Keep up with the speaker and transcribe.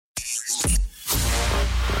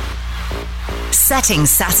setting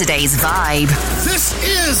Saturday's vibe. This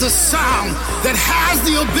is a sound that has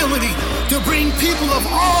the ability to bring people of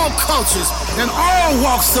all cultures and all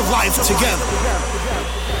walks of life together.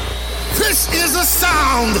 This is a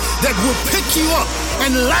sound that will pick you up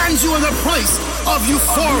and land you in a place of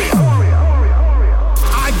euphoria.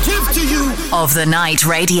 I give to you of the Nght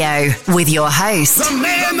Radio with your host, the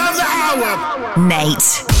man of the hour,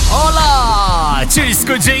 Nate. Hola! Cheers,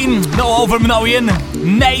 Kujin! No over mnowien,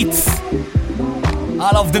 Nate!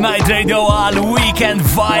 All of the Nght Radio, all weekend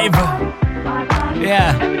vibe.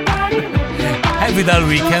 Yeah. Heavy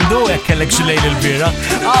dal-weekend, u kellek xilejn il-bira.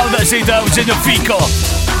 Għawda xejda u ġenju fiko.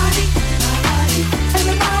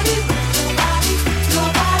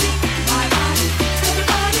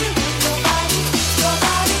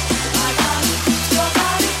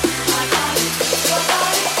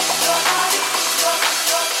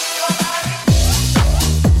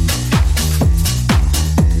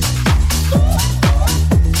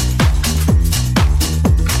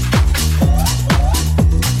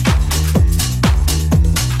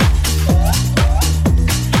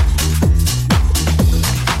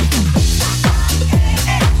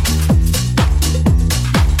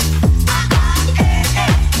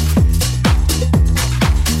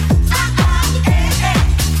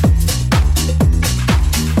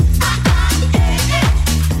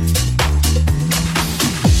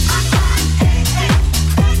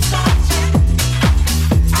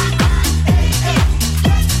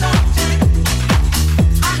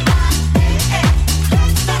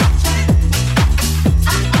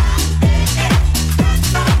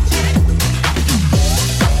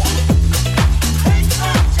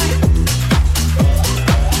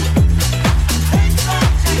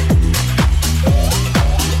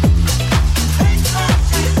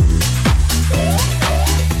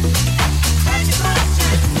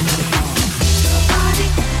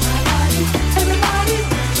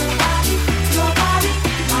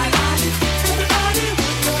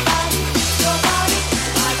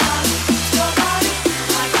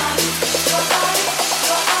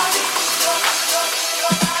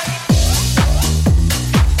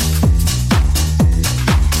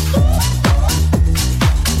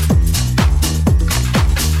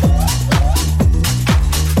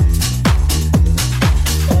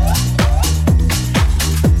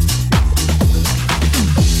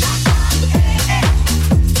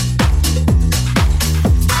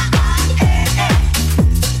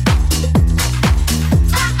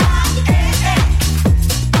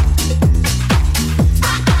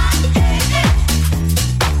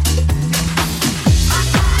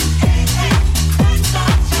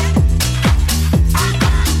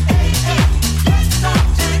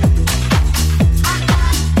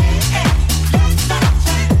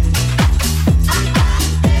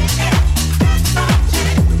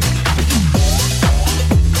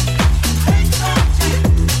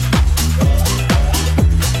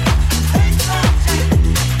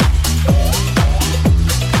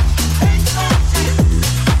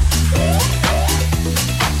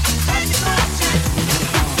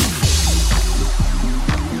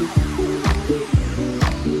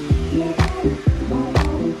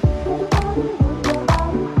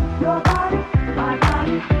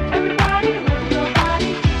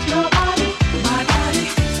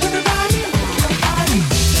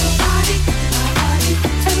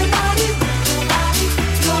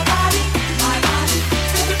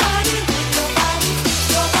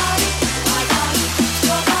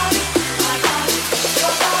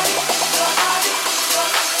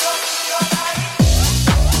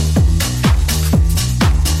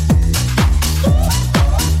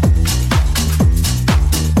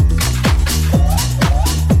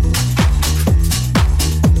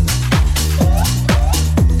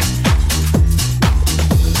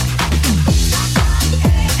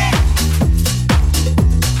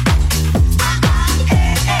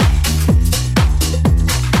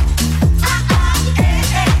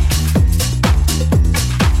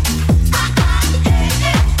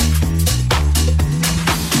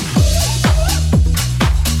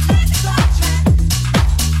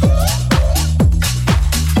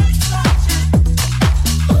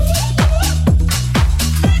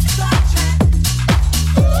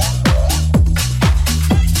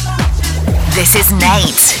 This is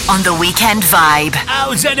Nate on the Weekend Vibe.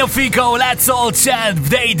 Aw ġenju fiko, let's all chant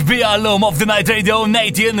bdejt bija l-lum of the Nght Radio,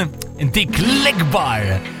 Nate jien intik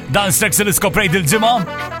l-ikbar dan streks li skoprejt il-ġimma.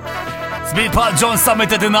 Speed Paul Jones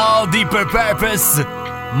submitted now, Deeper Purpose,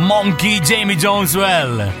 Monkey, Jamie Jones,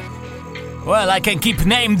 well, I can keep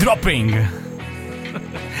name dropping.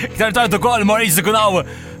 Ktar tartu kol Maurice kunaw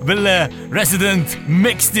bil-resident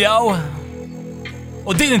mix tijaw.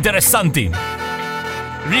 U din interessanti.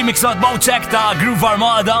 Remix not Bowcheck ta' Groove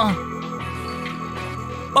Armada.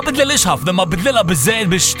 Ma bidlilix ħafna, ma bidlila bizzejn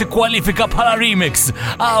biex tikkwalifika bħala remix.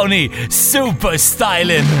 Għawni, super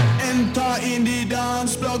styling. Enter in the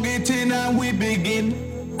dance, plug it in and we begin.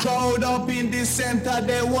 Crowd up in the center,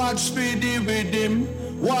 they watch for the rhythm.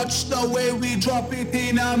 Watch the way we drop it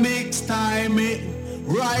in a mix time.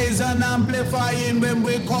 Rise and amplifying when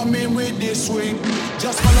we come in with the swing.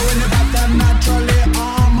 Just following the pattern, naturally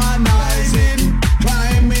harmonizing.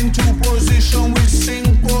 Climb into position, we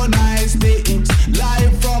synchronize it.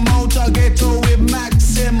 Live from outer ghetto, we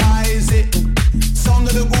maximize it. Sound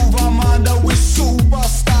of the groove armada, we super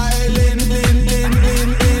styling.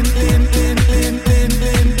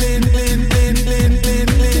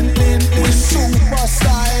 We super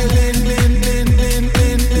styling.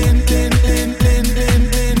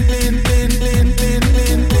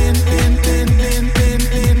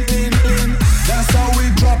 That's how we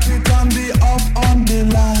drop it on the up on the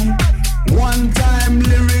line. One time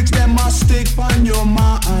lyrics, them must stick on your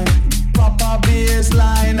mind. Proper bass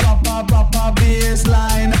line, proper bass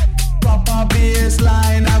line, proper bass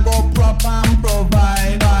line. I go prop and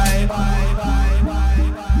provide.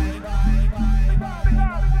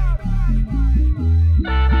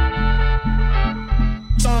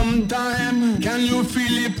 Sometime, can you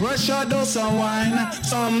feel the pressure does a wine?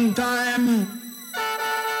 Sometime,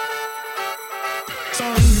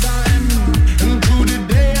 and through the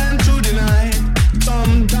day and through the night.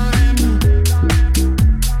 Sometime,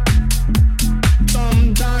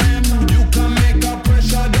 you can make a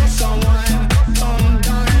pressure does a wine.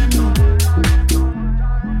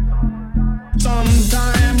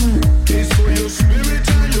 Sometime, it's for your spirit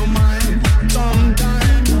and your mind.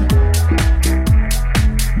 Sometime,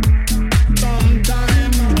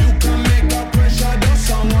 you can make a pressure does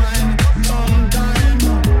a wine.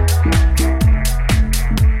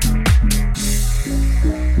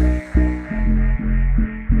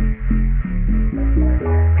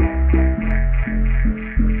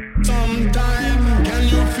 Sometime, can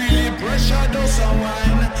you feel the pressure does a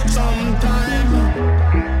wine? Sometime.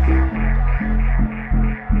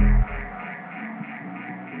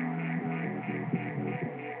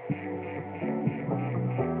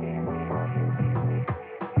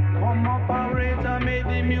 Come operator, make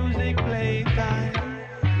the music play time.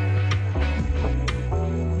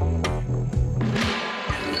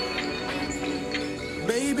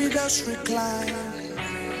 Baby, just recline.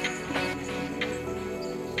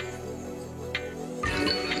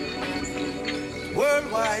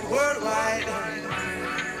 Worldwide.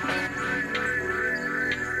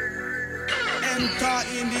 Enter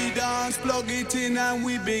in the dance, plug it in and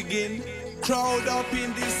we begin. Crowd up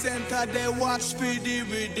in the center, they watch for the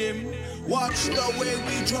rhythm. Watch the way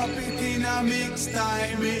we drop it in a mix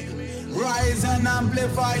time. Rise and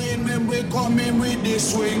amplifying when we come in with the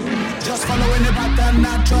swing. Just following the pattern,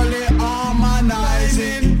 naturally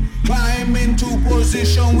harmonizing. Climb into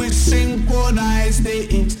position, we synchronize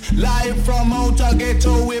it. Live from outer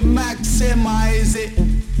ghetto, we maximize it.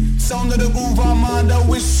 Sound of the groove armada,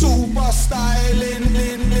 we super styling.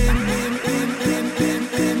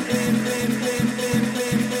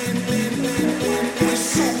 We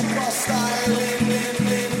super styling.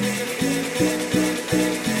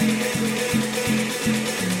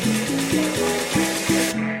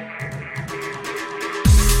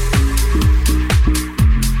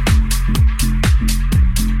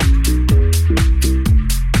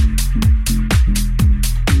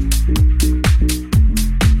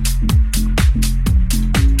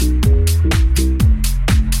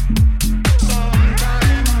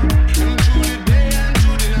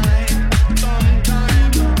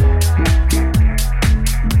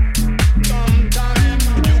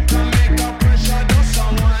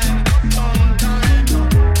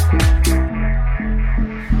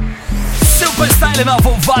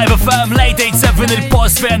 Fuq Vibe FM, late 8-7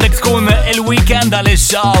 il-post fejn għandek tkun il-weekend għalix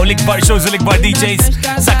xaw l-ikbar shows u l-ikbar DJs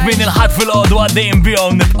sakmin il-ħad fil-qodu għaddejn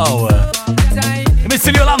bihom nibqaw.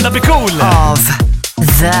 Missil Jolanda bi cool. Of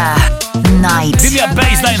the night. Dinja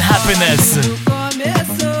baseline happiness.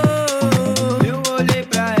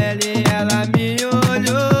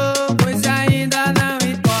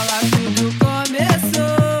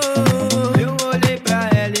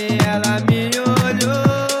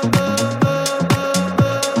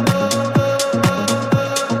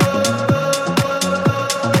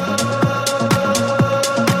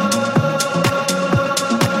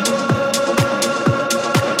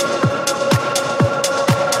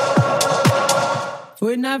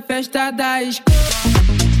 Fui na festa da escola.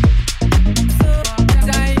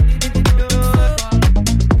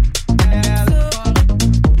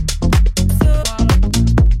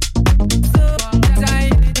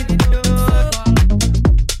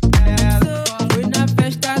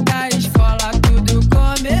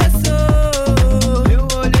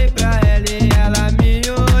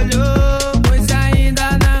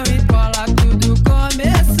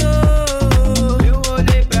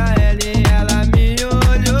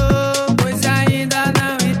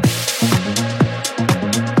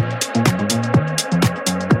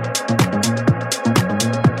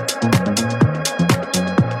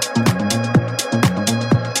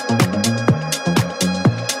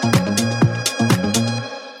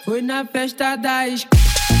 festa da escola.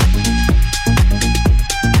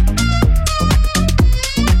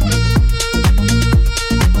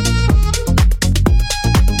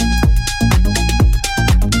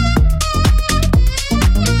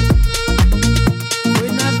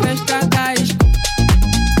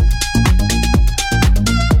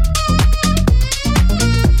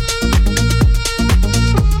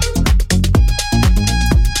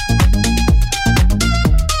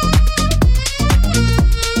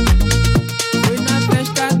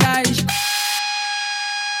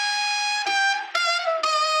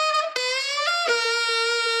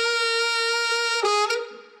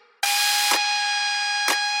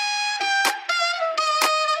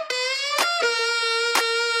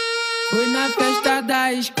 Fui na festa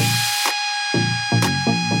da escola.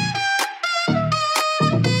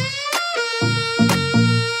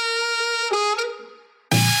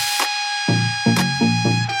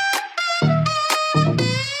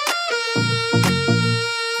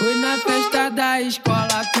 Fui na festa da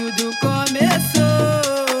escola, tudo começou.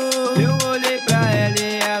 Eu olhei pra ela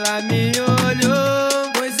e ela me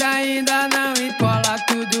olhou. Pois ainda não empola,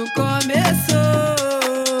 tudo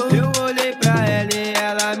começou. Eu olhei pra ela e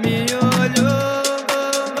ela me olhou.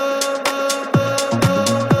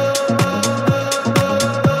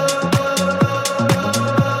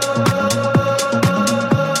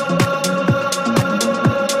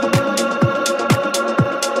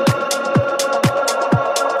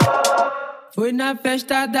 Fui na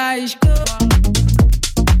festa da escola.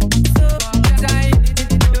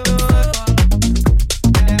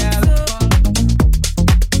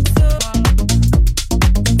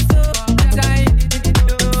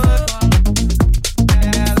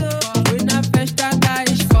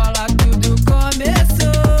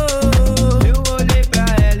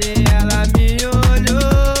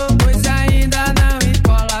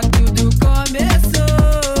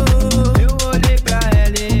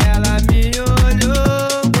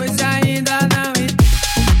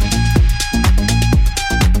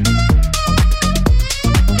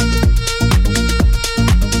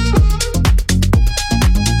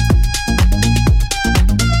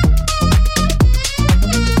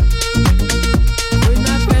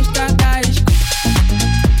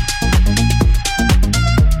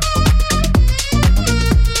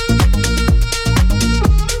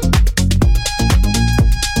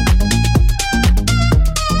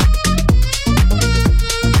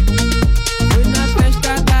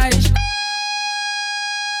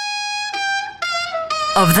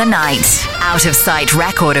 Of the night, out of sight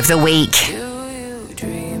record of the week.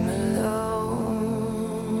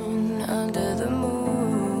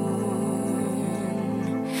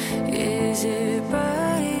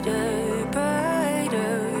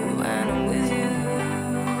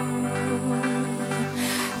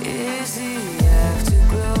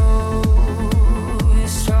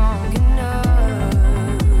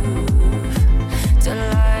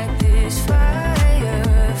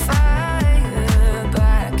 Fire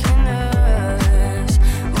back in us.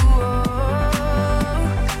 Ooh,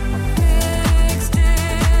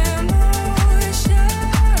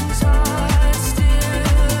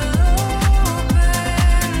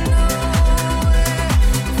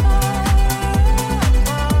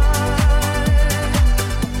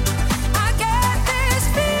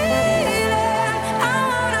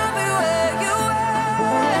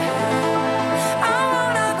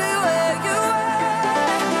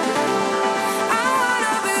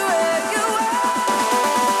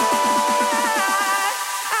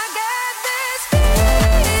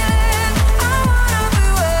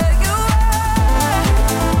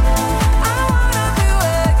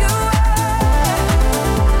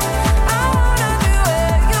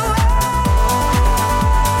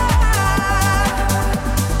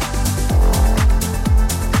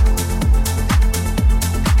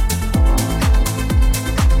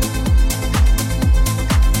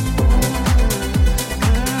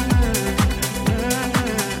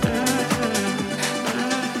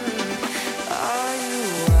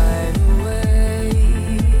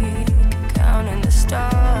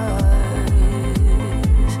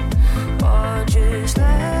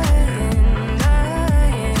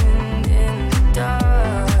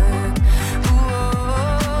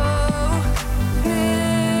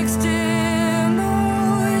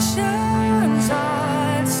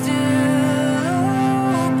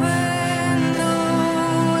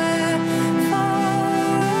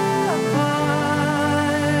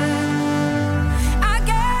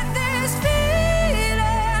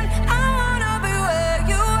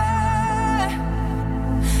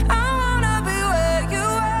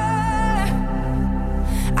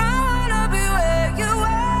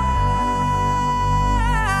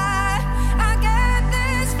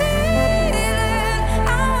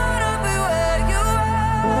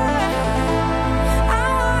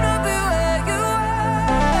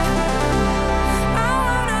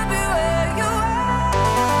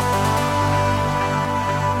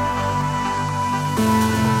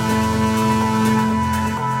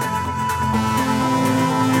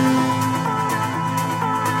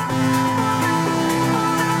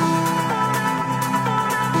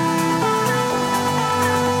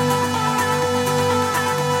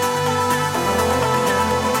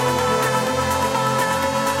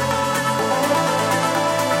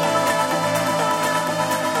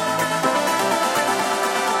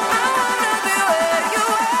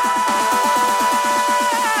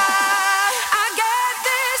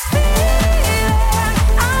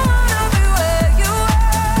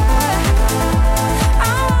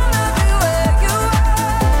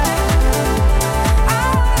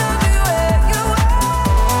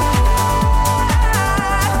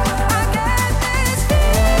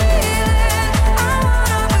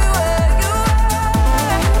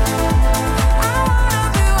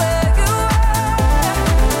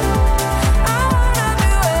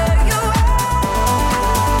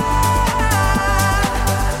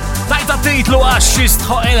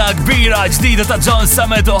 xistħoqina kbira ġdida ta' John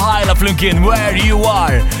Summit u ħajla flimkien Where You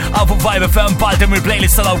Are. Għafu 5FM Baltimore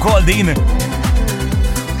playlist tal-għaw din.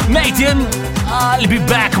 Nathan, I'll be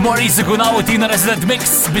back, Maurice ikun għaw Resident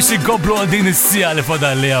Mix biex ikoblu għal din is-sija li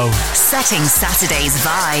fadalli għaw. Setting Saturday's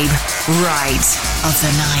vibe right of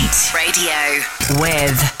the night. Radio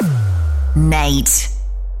with Nght.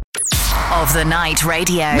 Of the Nght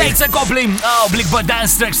Radio. Nate se kopli, blikba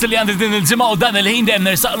dance tracks li għandi din il-ġimgħa u dan il-ħin dem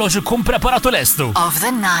nersaqlu xikum preparatu lestu. Of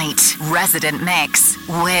the Night Resident Mix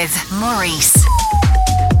with Maurice.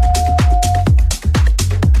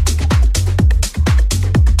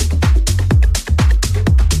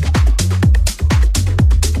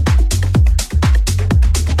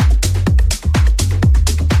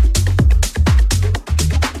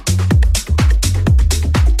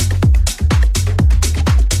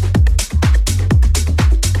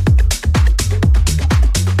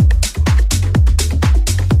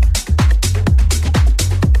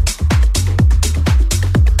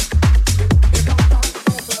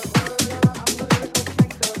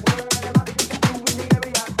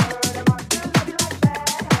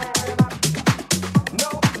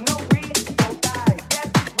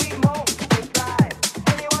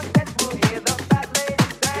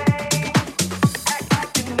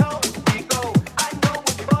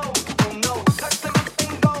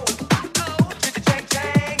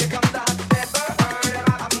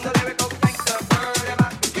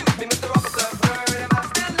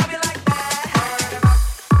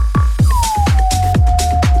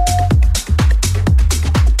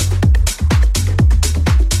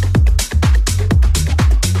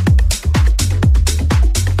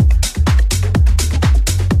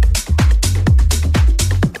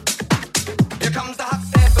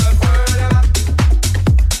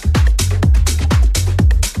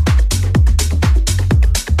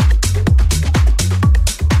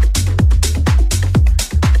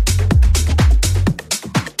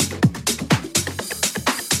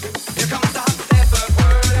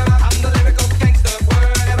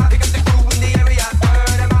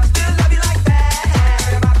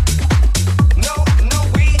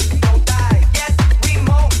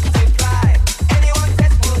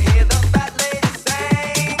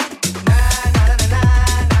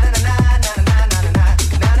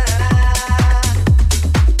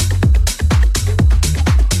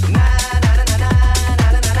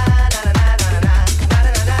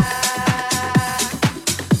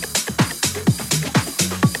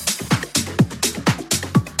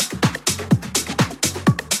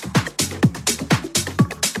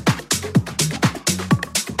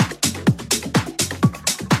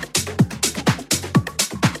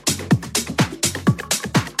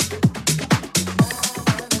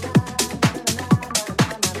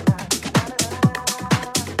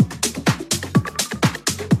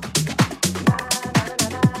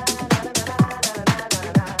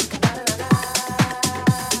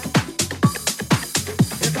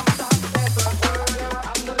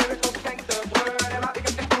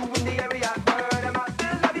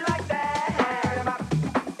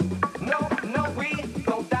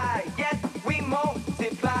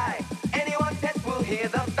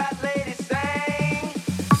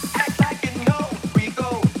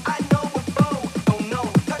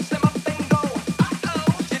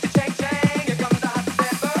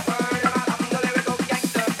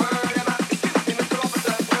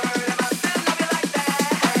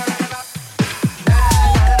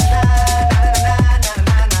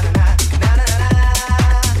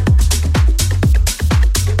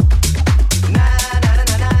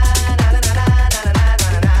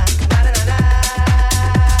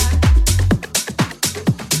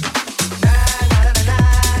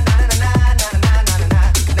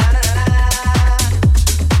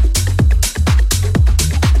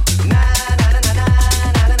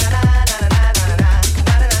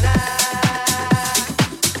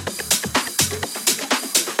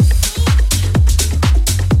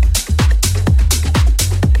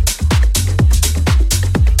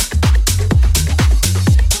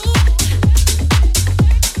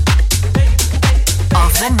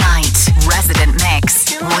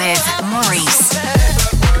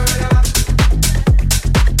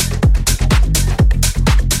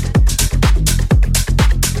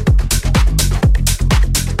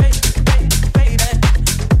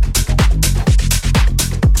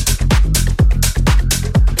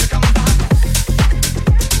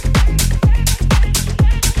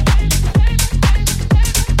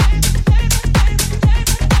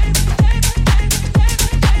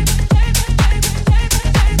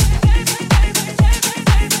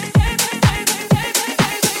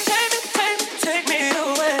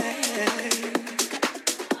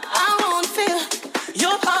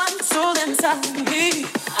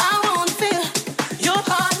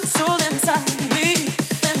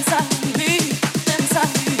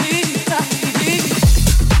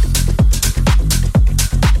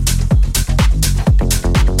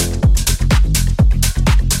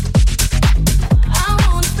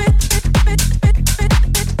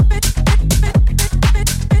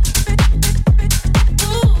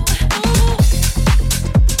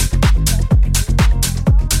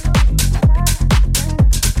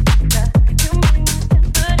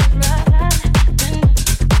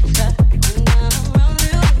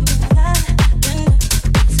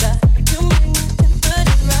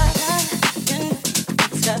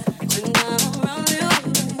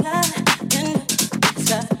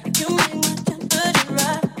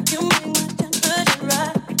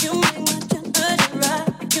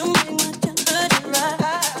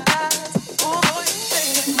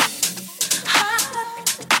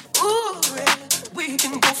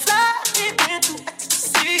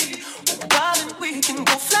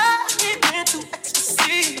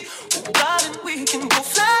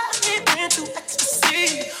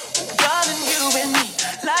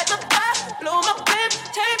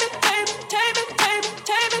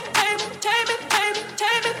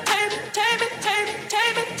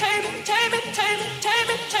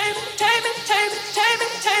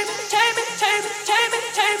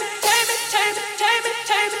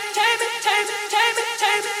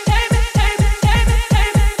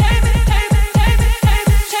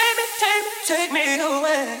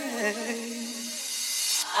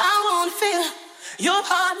 your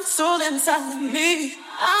heart and soul inside of me.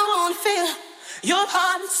 I wanna feel your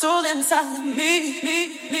heart and soul inside of me.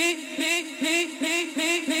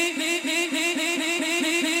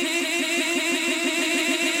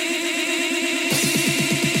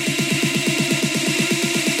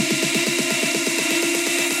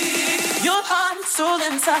 Your heart and soul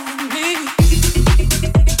inside of me.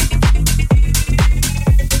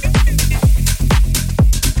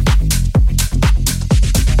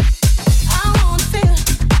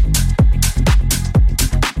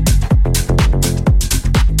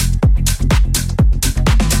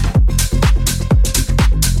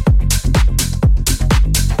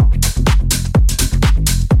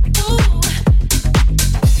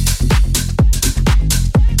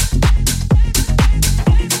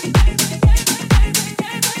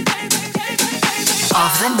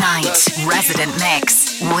 The Night Resident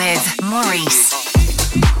Mix with Maurice.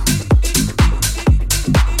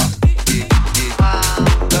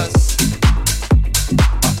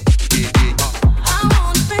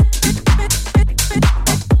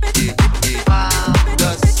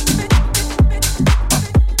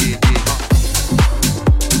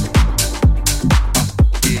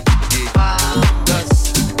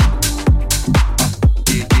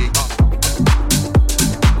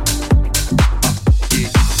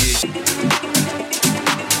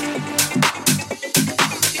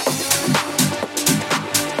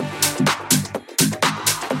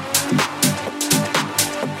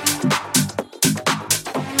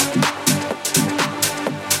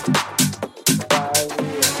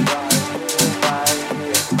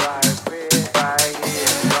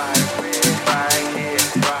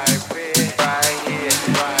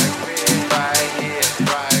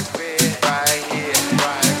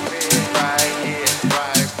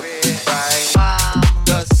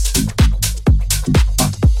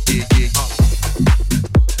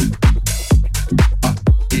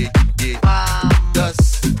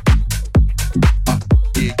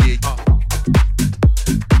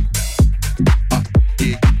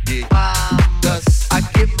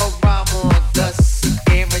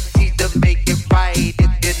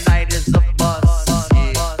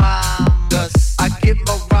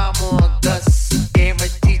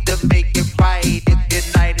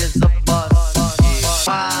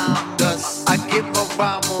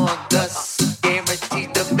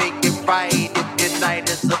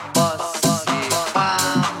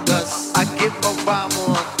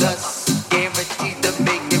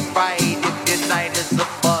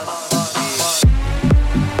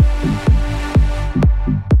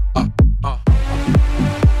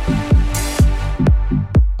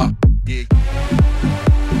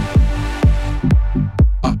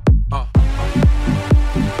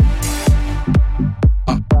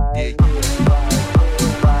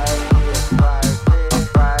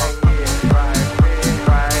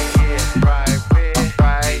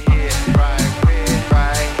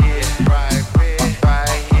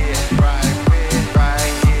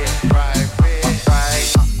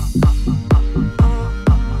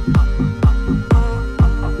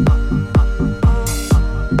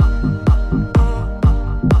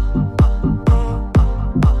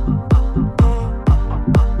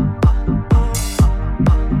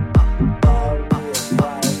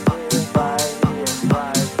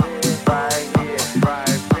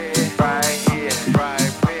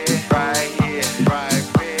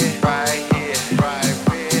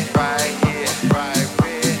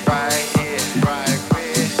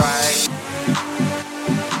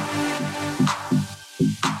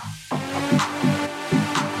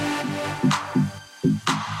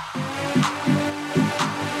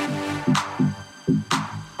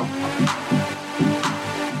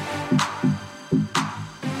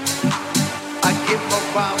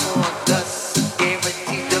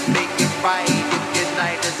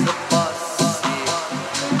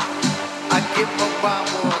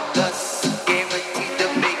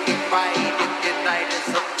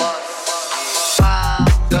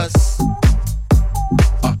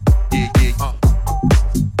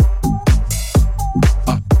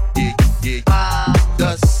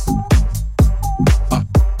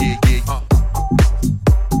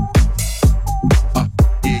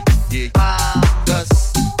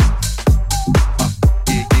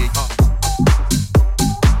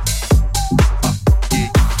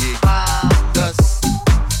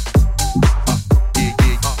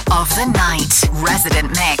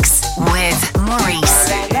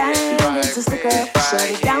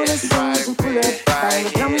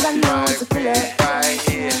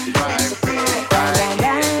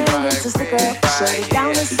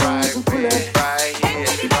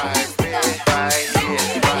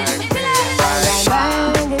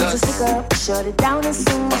 Shut it down and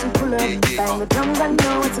Bang the drums, I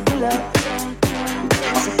know it's a killer.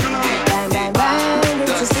 Bang, bang, bang,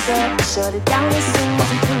 it's a sticker. Shut it down as soon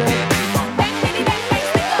as we pull up.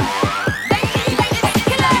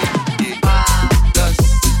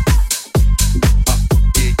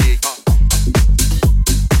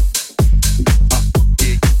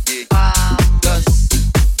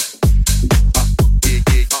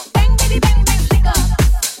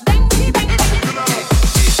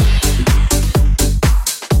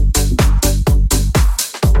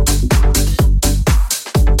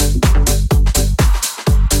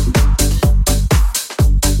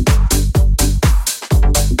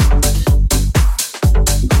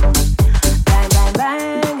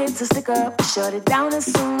 Shut it down as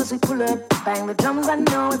soon as we pull up. Bang the drums, I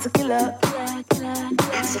know it's a killer.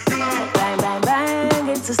 Bang, bang, bang,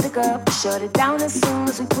 it's a sticker. Shut it down as soon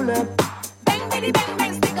as we pull up. Bang, bitty, bang,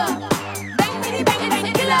 bang, sticker. Bang, bitty, bang, it's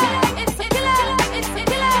a killer. It's a killer. It's a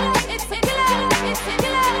killer. It's a killer. It's a killer.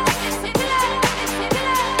 It's a killer.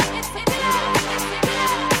 It's a killer.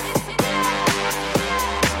 It's a killer.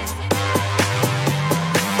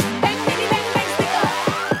 Bang, bitty, bang, bang, sticker.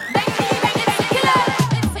 Bang, bitty, bang, it's a killer.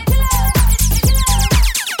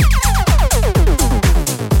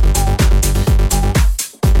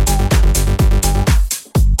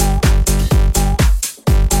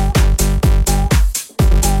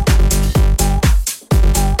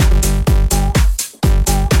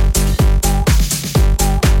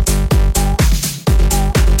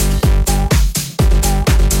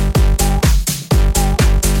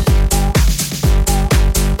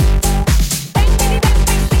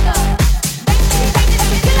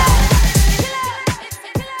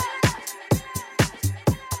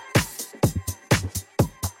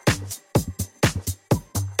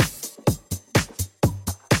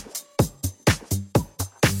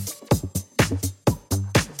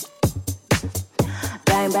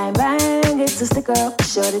 Bang, bang, it's a sticker.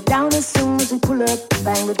 Shut it down as soon as we pull up.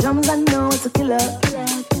 Bang the drums, I know it's a killer.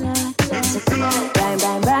 Bang,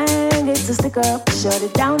 bang, bang, it's a sticker. Shut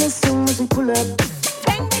it down as soon as we pull up.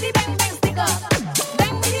 Bang, bitty, bang, bang, sticker.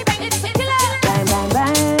 Bang, bitty, bang, it's a killer. Bang, bang,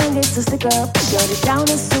 bang, it's a sticker. Shut it down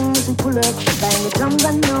as soon as we pull up. Bang the drums,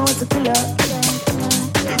 I know it's a killer. Bang,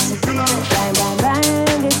 bang,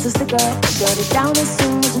 bang, it's a sticker. Shut it down as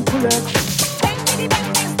soon as we pull up. Bang, bitty,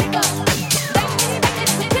 bang, bang, sticker.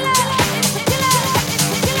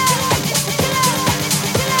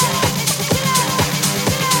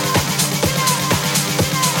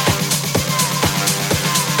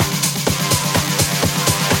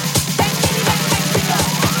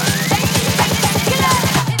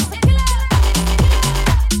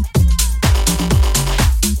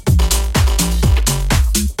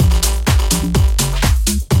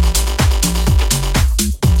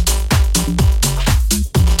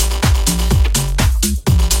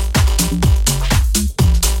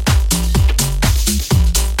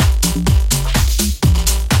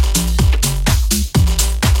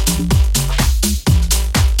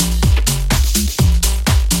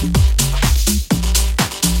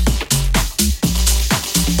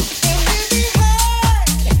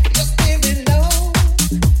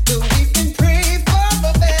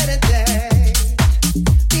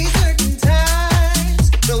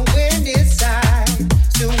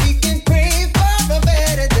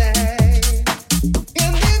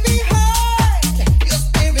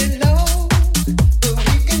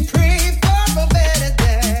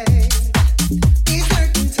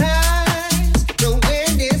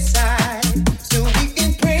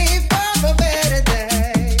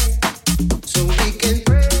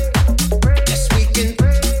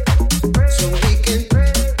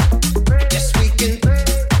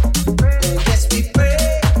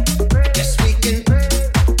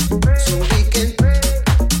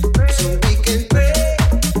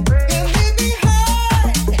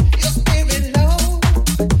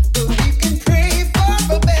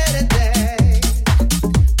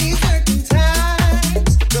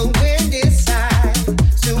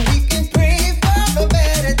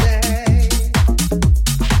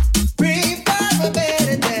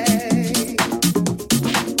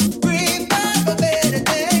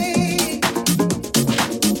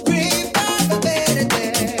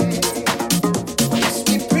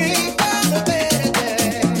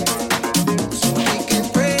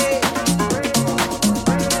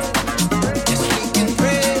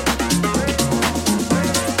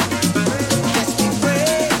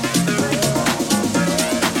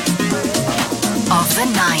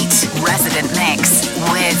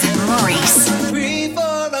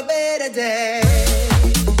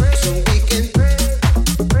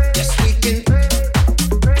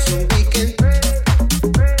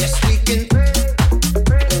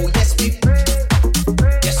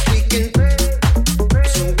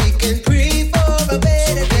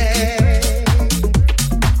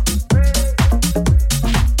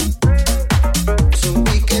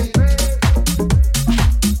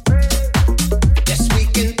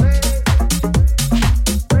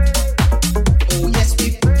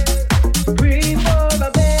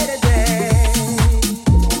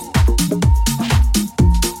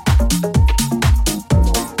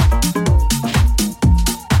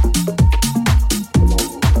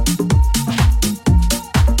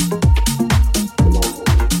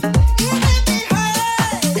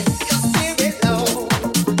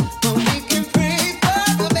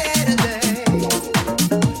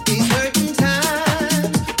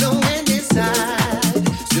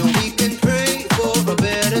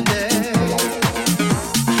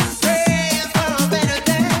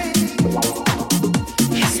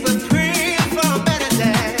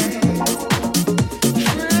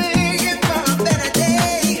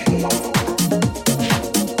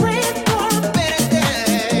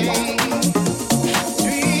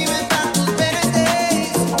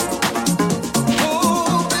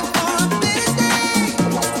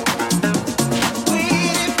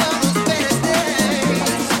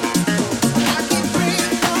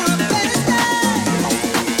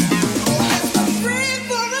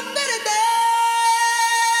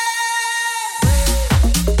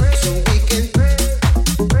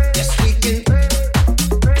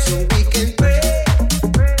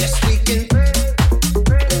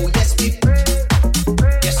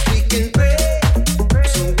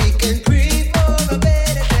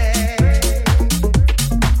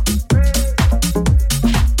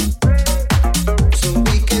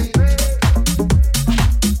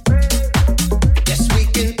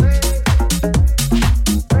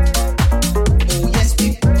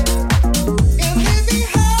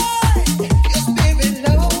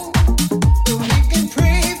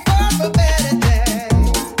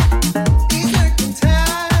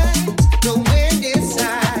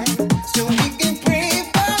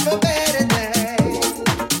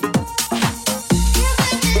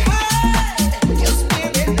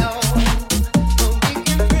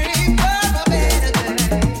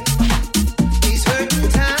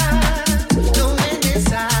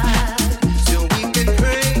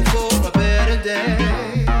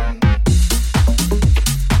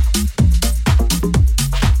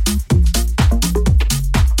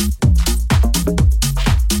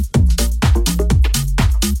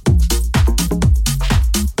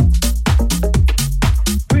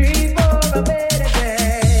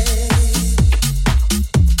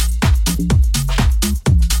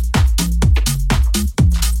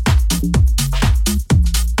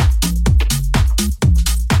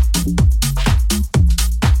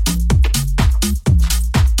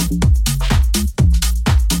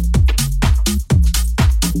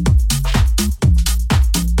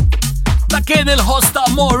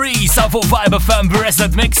 fuq Vibe FM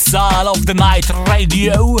Reset Mix of the Nght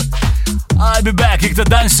Radio. I'll be back, iktar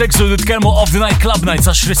dance checks u titkelmu of the night club nights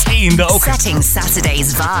għax risqin dawk. Setting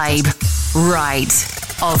Saturday's vibe right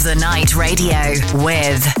of the Nght Radio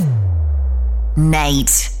with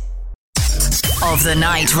Nate. Of the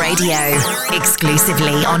Nght Radio,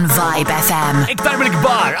 exclusively on Vibe FM. Iktar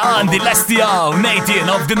mill-kbar għandi l-STO, Nate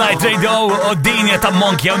of the Nght Radio u dinja ta'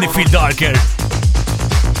 Monkey għawni Feel Darker.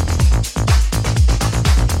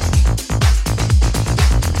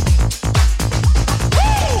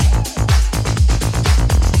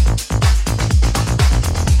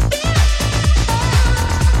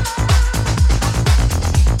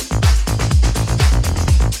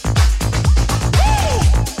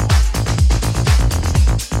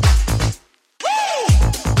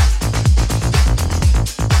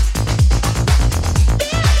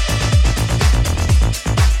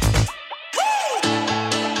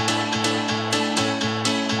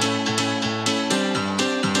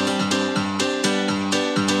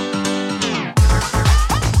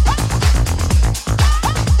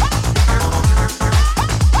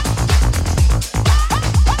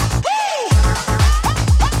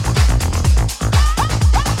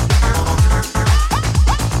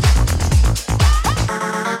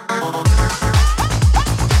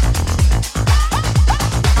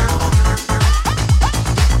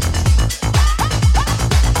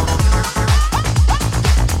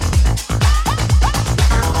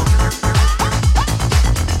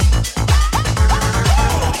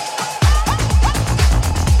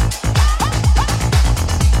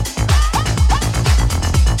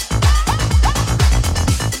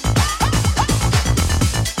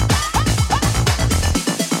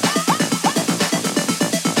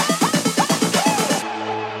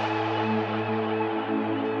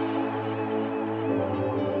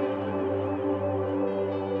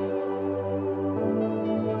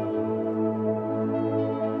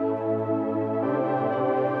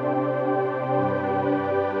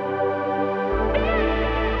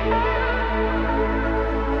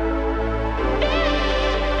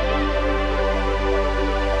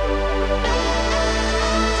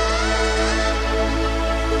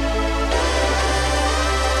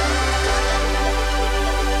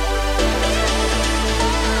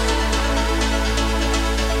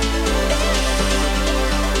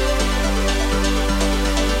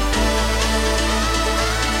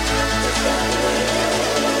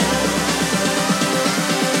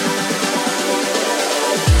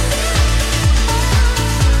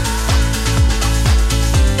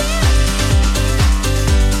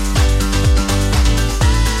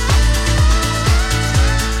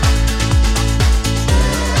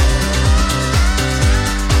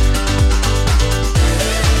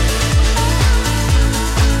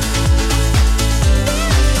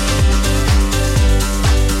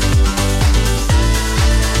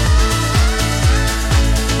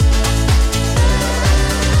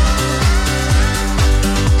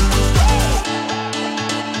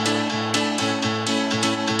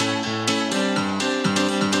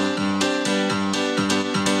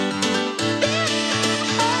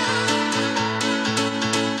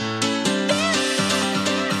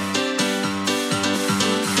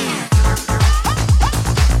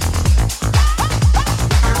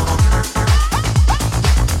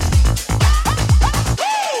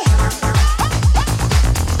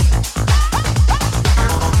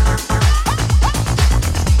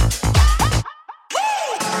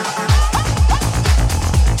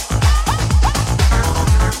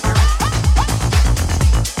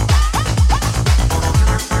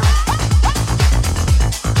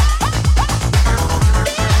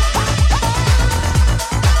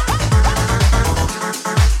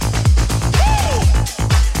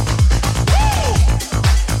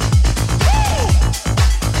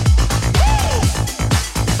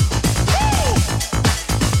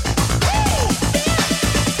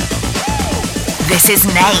 This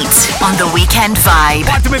is Nate on the Weekend Vibe.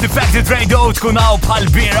 Parti minn Defected Radio tkun hawn bħal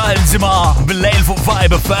bira l-ġimgħa bil-lejl fuq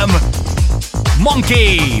Vibe FM.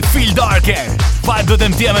 Monkey, Feel Darker. Vibe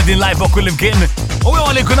dodem tiegħek din live fuq kull imkien. U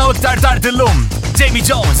jgħu jkun hawn iktar tard illum. Jamie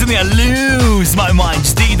Jones, din hija Lose My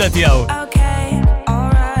Mind ġdida tiegħu. Lose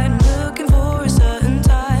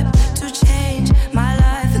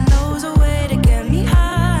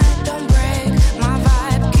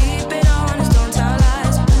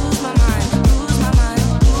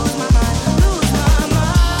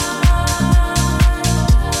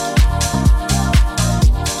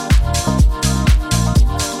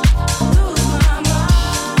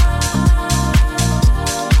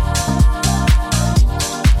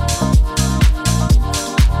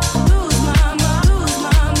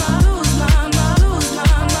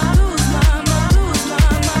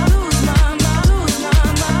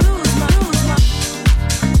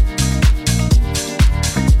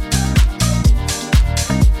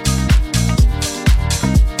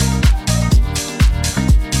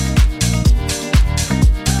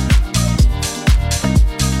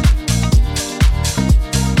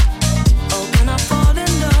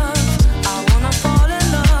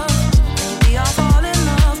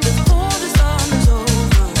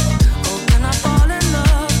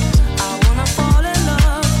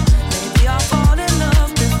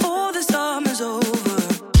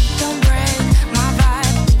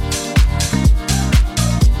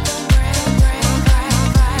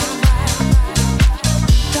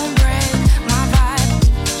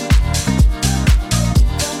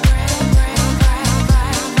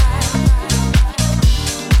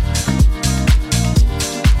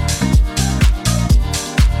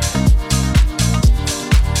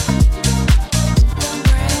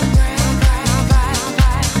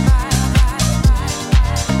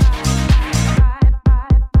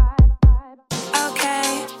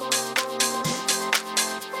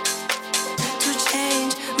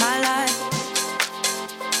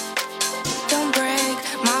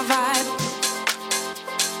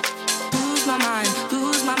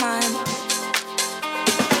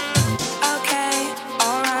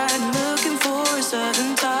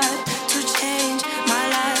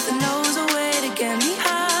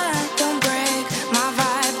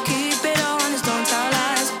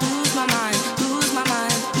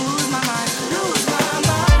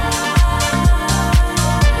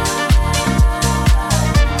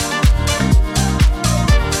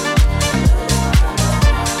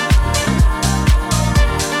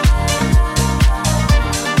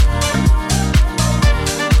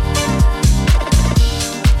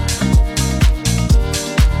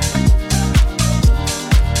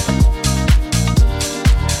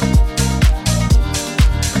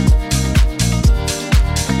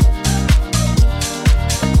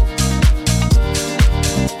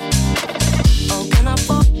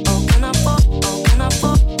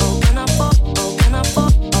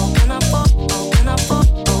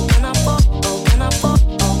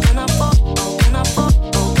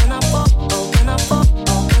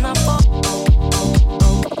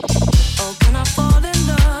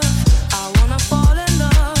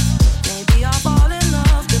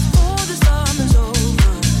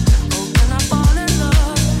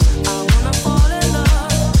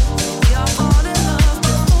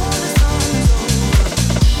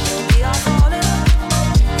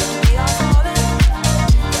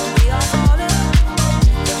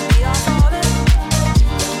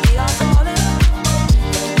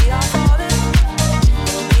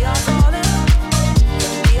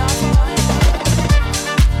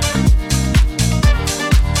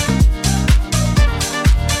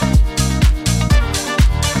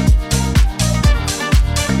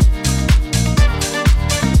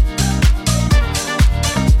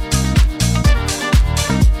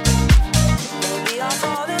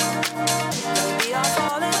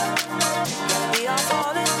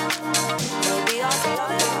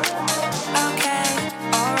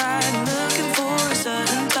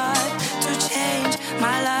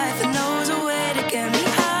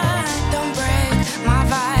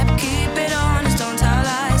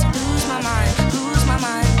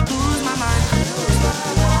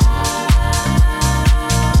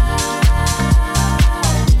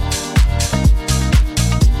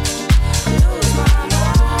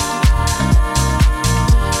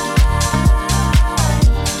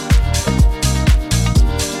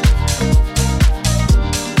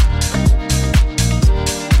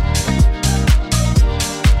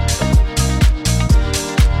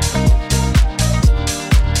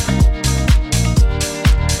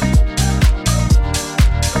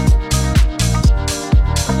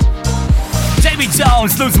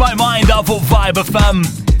Sounds Lose My Mind up fuq Vibe FM.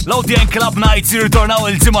 L-OTN Club Nights jirritornaw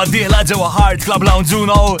il-ġimgħa d-dieħla ġewwa Hard Club Lounge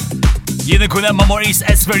Uno. Jien ikun hemm Maurice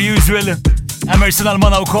as per usual. Emerson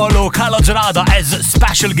Almana wkoll u Carlo Gerada as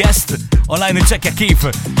special guest. Online iċċekkja kif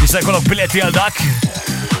jista' jkollok biletti għal dak.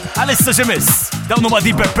 Għalissa x'imiss, dawn huma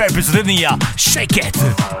Deeper Purpose u din hija Shake It.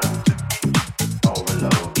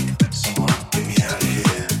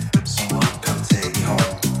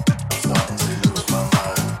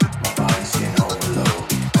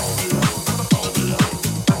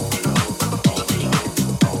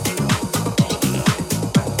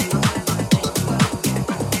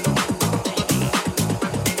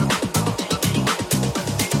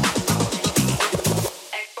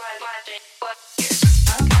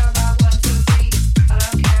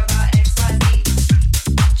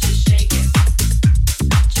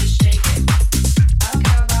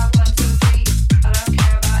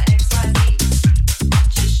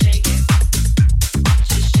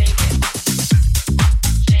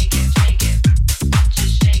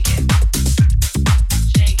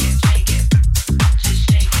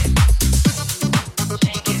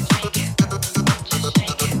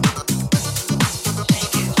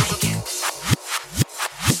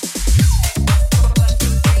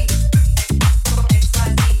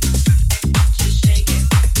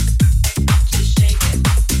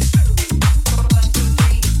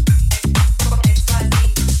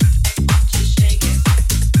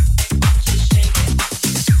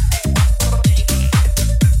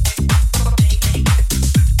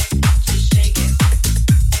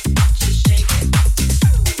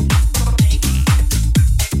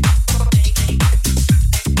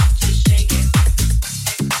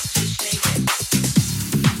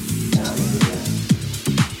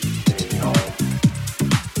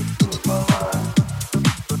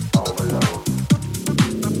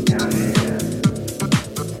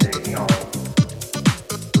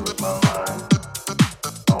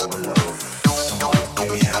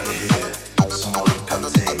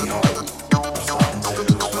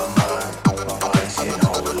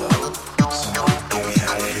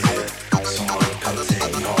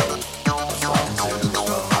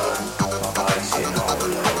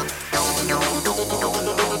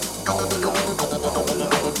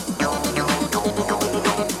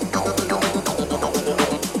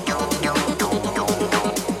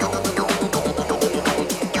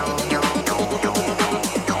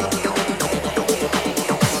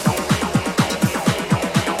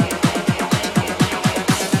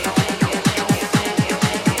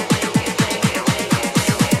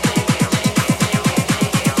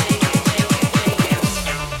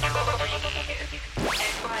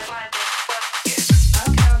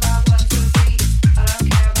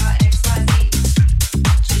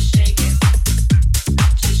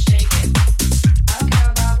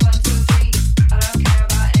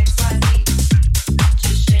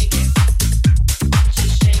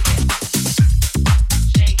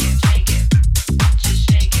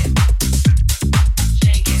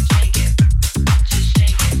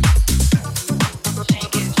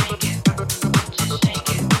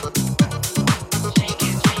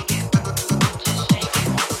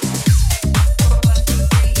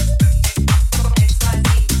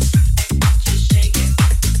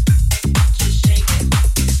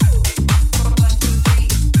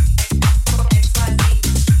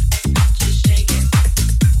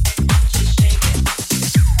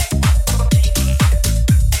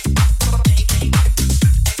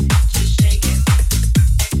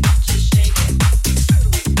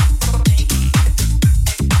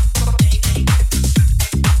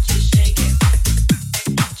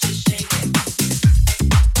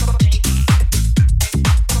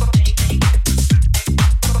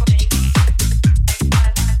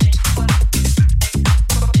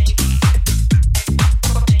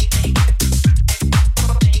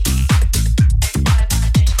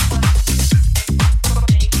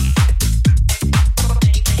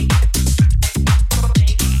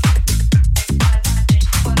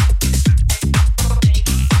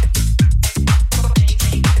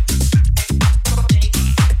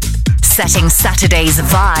 setting Saturday's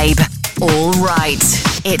vibe. All right,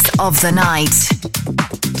 it's of the night.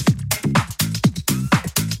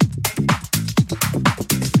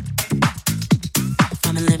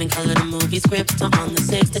 From a living color to movie script on the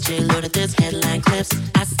 6th, the chill loaded this headline clips.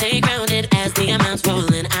 I stay grounded as the amounts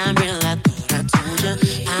rolling. I'm real, I thought I told ya.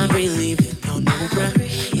 I'm really on no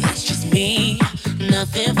bruh. That's just me.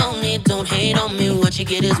 Nothing phony, don't hate on me. What you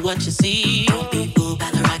get is what you see. Don't be fooled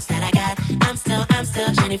by the rocks that I got. I'm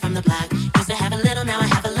still Jenny from the block. Used to have a little, now I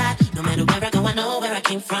have a lot. No matter where I go, I know where I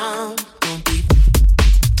came from. Don't be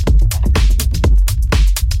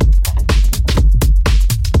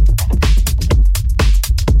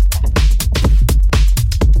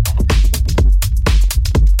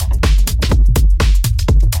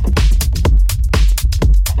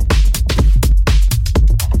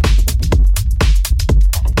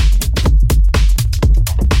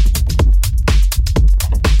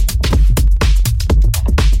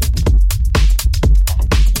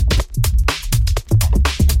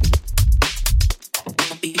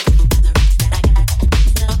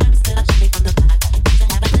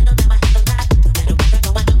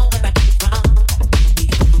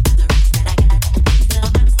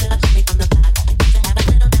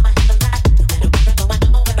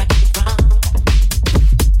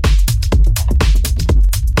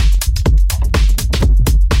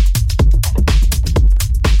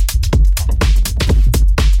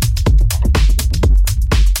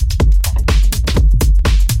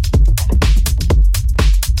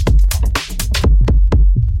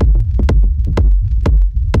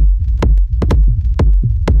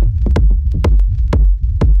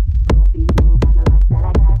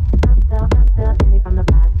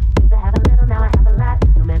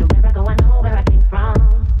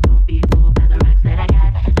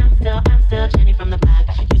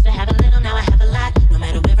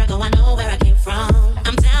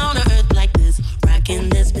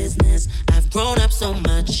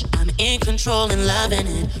I'm in control and loving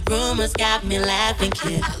it. Rumors got me laughing,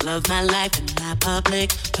 kid. I love my life and my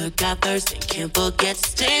public. Look out first and can't forget to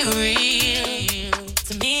stay real.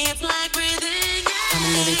 To me, it's like breathing. I'm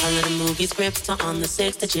a living color, the movie scripts. So on the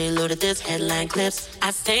 6th, the J loaded this headline clips.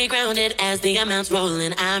 I stay grounded as the amounts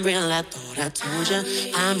rolling. I'm real, I thought I told ya.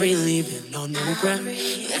 I'm really living on no ground.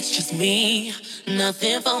 That's just me.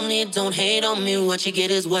 Nothing phony, don't hate on me. What you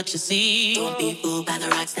get is what you see. Don't be fooled by the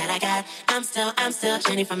rocks that I got. I'm still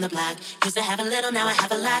Jenny from the block. Used to have a little, now I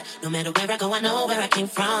have a lot. No matter where I go, I know where I came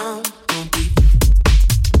from. Don't be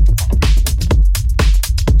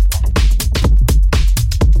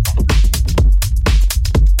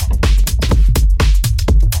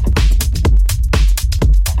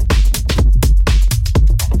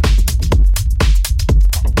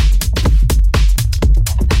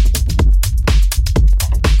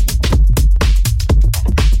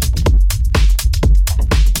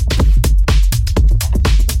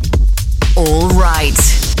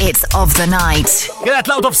It's of the night. Kienet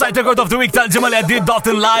l-out of sight record of the week tal-ġimma li għaddit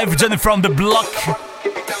Dottin Live, Jenny from the Block.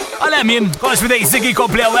 Għalem jien, kollox bidej Ziggy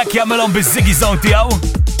kompli għawek jammelom biz-Ziggy Zone tijaw.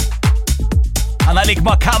 Għanalik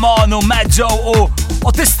ma Come On u Mad Joe u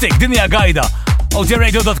Autistic, dinja għajda.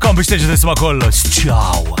 OTRadio.com biex teġi tisma kollox.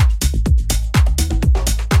 Ciao.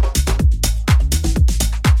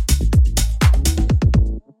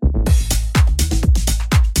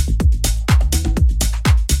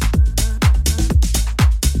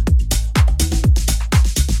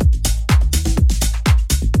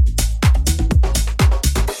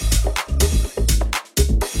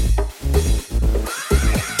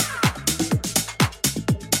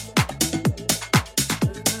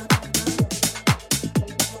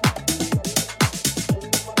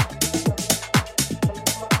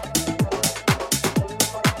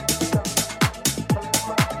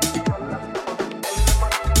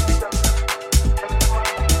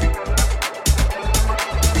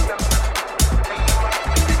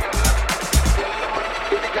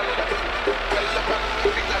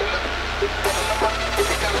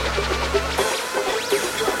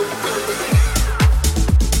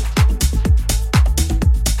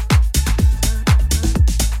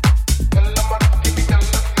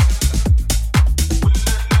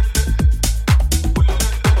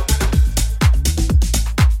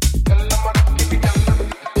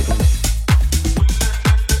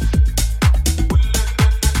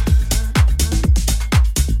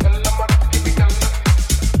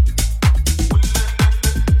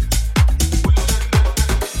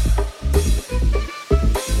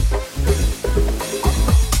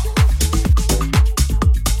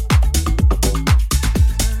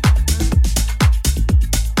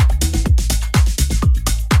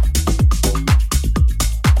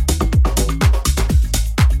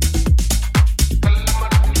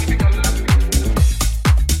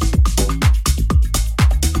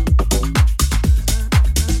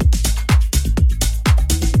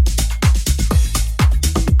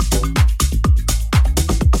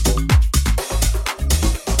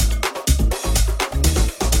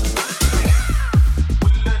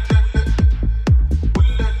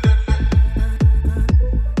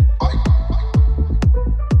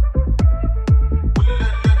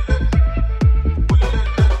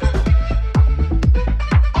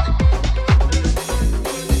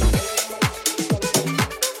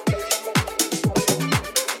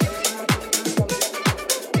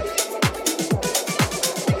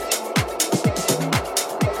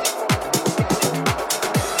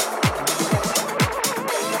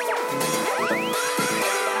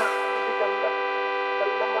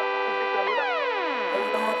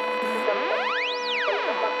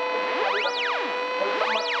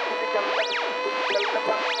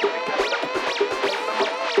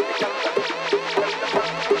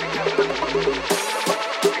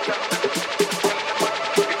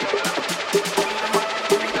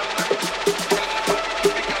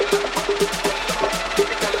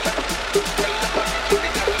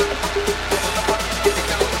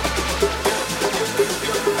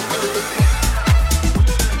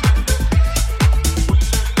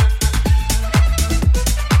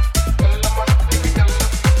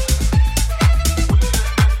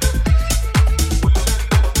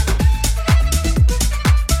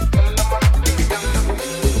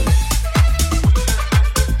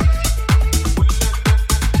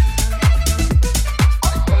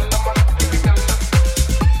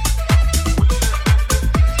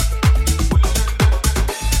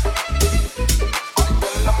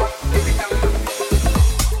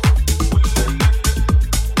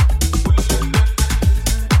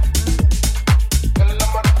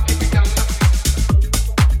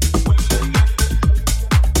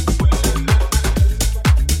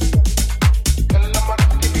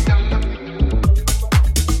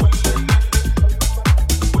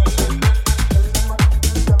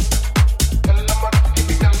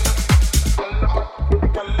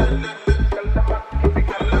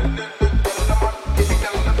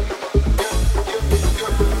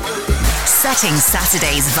 Setting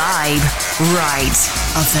Saturday's vibe right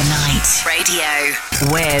of the night.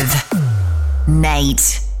 Radio with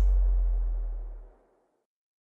Nate.